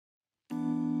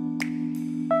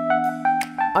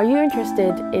Are you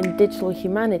interested in digital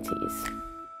humanities?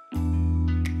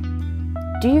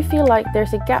 Do you feel like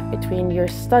there's a gap between your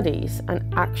studies and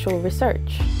actual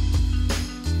research?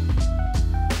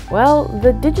 Well,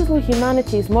 the Digital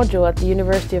Humanities Module at the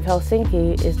University of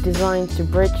Helsinki is designed to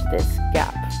bridge this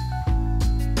gap.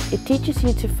 It teaches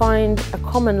you to find a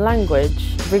common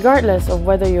language, regardless of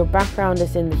whether your background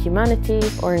is in the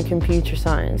humanities or in computer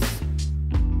science.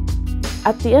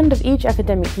 At the end of each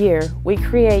academic year, we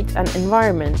create an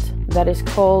environment that is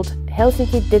called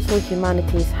Helsinki Digital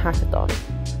Humanities Hackathon.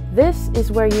 This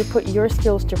is where you put your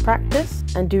skills to practice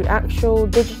and do actual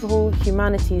digital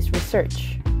humanities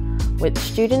research with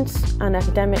students and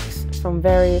academics from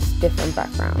various different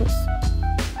backgrounds.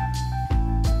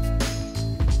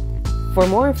 For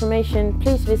more information,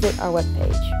 please visit our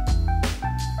webpage.